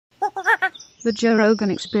The Joe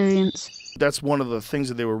Rogan Experience. That's one of the things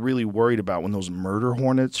that they were really worried about when those murder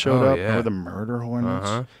hornets showed up. Yeah. Remember the murder hornets?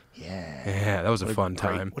 Uh-huh. Yeah. Yeah, that was a fun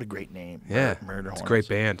time. What a great name. Yeah. Murder hornets. It's a great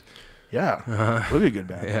band. Yeah. It would be a good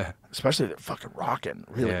band. Yeah. Especially they're fucking rocking.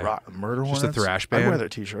 Really rock. Murder Just hornets. a thrash band. I'd wear their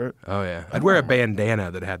t-shirt. Oh, yeah. I'd wear a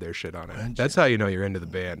bandana that had their shit on it. That's how you know you're into the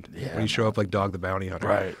band. Yeah, when you show up like Dog the Bounty Hunter.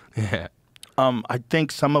 Right. Yeah. I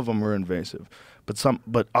think some of them were invasive,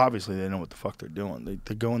 but obviously they know what the fuck they're doing.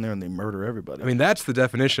 They go in there and they murder everybody. I mean, that's the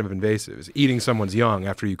definition of invasive, is eating someone's young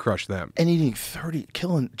after you crush them. And eating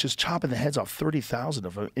just chopping the heads off 30,000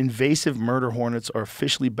 of them. Invasive murder hornets are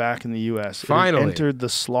officially back in the U.S. Finally. It entered the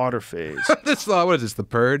slaughter phase. What is this, The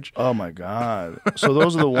Purge? Oh my God. So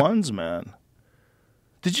those are the ones, man.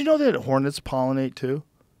 Did you know that hornets pollinate too?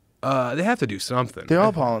 They have to do something. They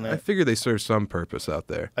all pollinate. I figure they serve some purpose out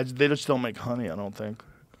there. They just don't make honey, I don't think.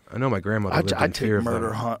 I know my grandmother lived I in take fear of murder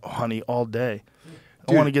them. honey all day. Dude.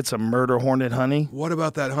 I want to get some murder hornet honey. What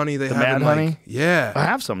about that honey they The have mad in, honey? like, yeah. I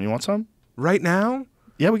have some. You want some? Right now?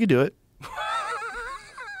 Yeah, we could do it.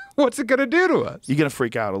 What's it going to do to us? You're going to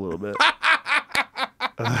freak out a little bit.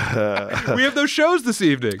 We have those shows this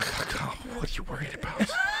evening. Oh, what are you worried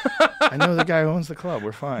about? I know the guy who owns the club.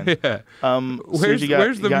 We're fine. Yeah. Where's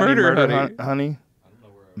where's the murder honey? Honey?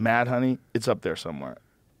 Mad honey? It's up there somewhere.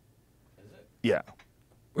 Is it? Yeah.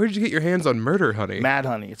 Where did you get your hands on murder honey? Mad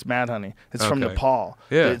honey. It's mad honey. It's from Okay. Nepal.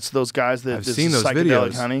 Yeah. It's those guys that I've this seen those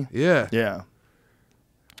psychedelic videos. honey. Yeah. Yeah.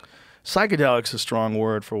 Psychedelic's a strong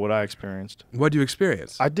word for what I experienced. What'd you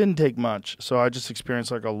experience? I didn't take much, so I just experienced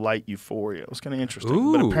like a light euphoria. It was kind of interesting.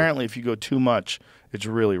 But Ooh. apparently if you go too much, it's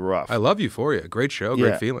really rough. I love Euphoria. Great show, Yeah.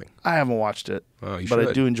 great feeling. I haven't watched it, Oh, you but I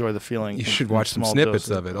should. do enjoy the feeling. You should in watch some small snippets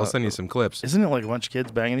doses. of it. I'll send you some clips. Isn't it like a bunch of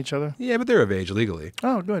kids banging each other? Yeah, but they're of age legally.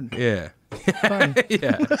 Oh, good. Yeah. Fine.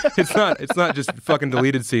 Yeah. It's not just fucking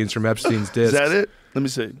deleted scenes from Epstein's Is discs. that it? Let me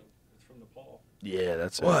see. Yeah,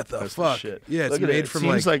 that's it. What the That's fuck? shit. Yeah, it's Look at made it. from,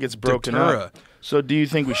 Seems like, it's broken Datura. up. So do you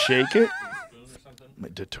think we shake it?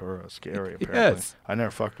 Datura, scary apparently. Yes. I never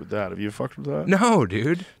fucked with that. Have you fucked with that? No,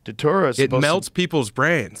 dude. Datura is It melts people's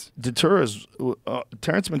brains. Datura is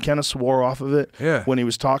Terrence McKenna swore off of it Yeah. when he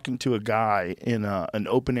was talking to a guy in an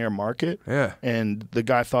open air market. Yeah. And the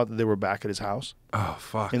guy thought that they were back at his house Oh,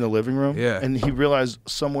 fuck. in the living room. Yeah. And he realized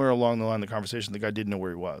somewhere along the line of the conversation, the guy didn't know where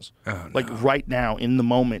he was. Oh, no. Like right now, in the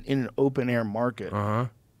moment, in an open air market, Uh-huh.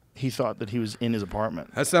 he thought that he was in his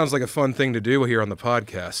apartment. That sounds like a fun thing to do here on the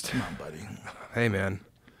podcast. Come on, buddy. Hey, man.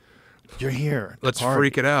 You're here. Let's Party.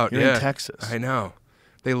 freak it out. You're yeah. in Texas. I know.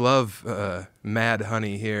 They love mad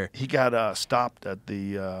honey here. He got stopped at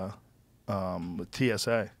the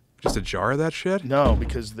TSA. Just a jar of that shit? No,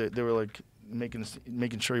 because they were like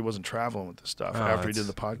making sure he wasn't traveling with this stuff Oh, after he did that's-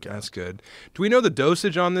 the podcast. That's good. Do we know the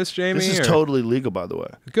dosage on this, Jamie? This is or- totally legal, by the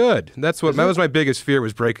way. Good. That was my biggest fear,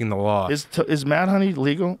 was breaking the law. Is Mad Honey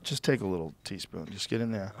legal? Just take a little teaspoon. Just get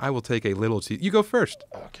in there. I will take a little tea. You go first.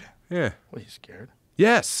 Okay. Yeah. What, are you scared?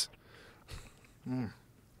 Yes.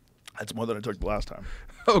 That's more than I took the last time.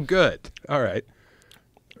 Oh, good. All right.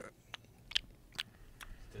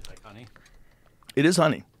 Tastes like honey. It is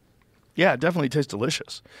honey. Yeah, it definitely tastes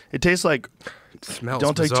delicious. It tastes like. It smells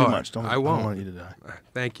Don't take too bizarre. much. I don't won't. want you to die.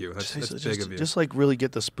 Thank you. That's Just, big of you. just like really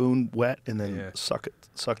get the spoon wet and then Yeah. suck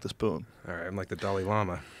the spoon. All right. I'm like the Dalai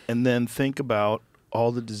Lama. And then think about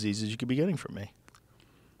all the diseases you could be getting from me.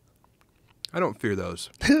 I don't fear those.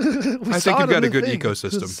 We I saw think you've it got on a the good thing.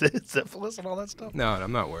 ecosystem. Syphilis and all that stuff. No,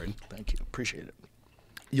 I'm not worried. Thank you. Appreciate it.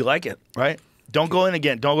 You like it, right? Don't go in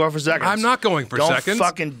again. Don't go for seconds. I'm not going for Don't seconds.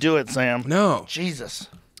 fucking do it, Sam. No. Jesus.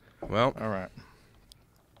 Well, All right.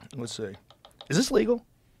 Let's see. Is this legal?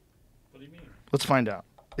 What do you mean? Let's find out.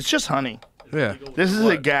 It's just honey. yeah. This is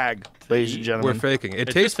a gag, ladies and We're gentlemen. faking. It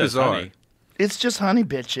It tastes just says bizarre. honey. It's just honey,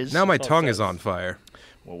 bitches. Now my all it tongue is says. on fire.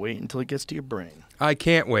 Well, wait until it gets to your brain. I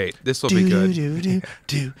can't wait. This will be good.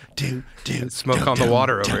 Do. Smoke on the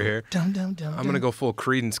water over here. I'm I'm going to go full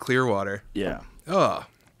Creedence Clearwater. Yeah. Ugh.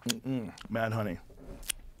 Mad honey.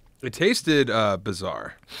 It tasted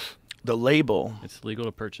bizarre. The label. It's legal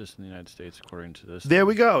to purchase in the United States, according to this. There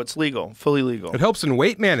we go. It's legal. Fully legal. It helps in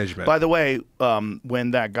weight management. By the way,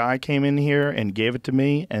 when that guy came in here and gave it to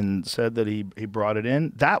me and said that he brought it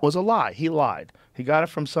in, that was a lie. He lied. He got it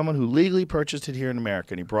from someone who legally purchased it here in America,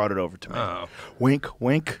 and he brought it over to me. Oh. Wink,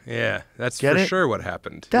 wink. Yeah, that's Get for it? sure what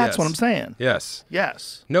happened. That's Yes. what I'm saying. Yes.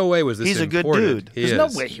 Yes. No way was this He's a good imported. dude. He There's is.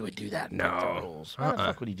 no way he would do that. and break No. The rules. Why the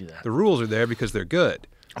fuck would he do that? The rules are there because they're good.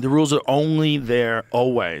 The rules are only there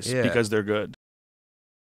always Yeah. because they're good.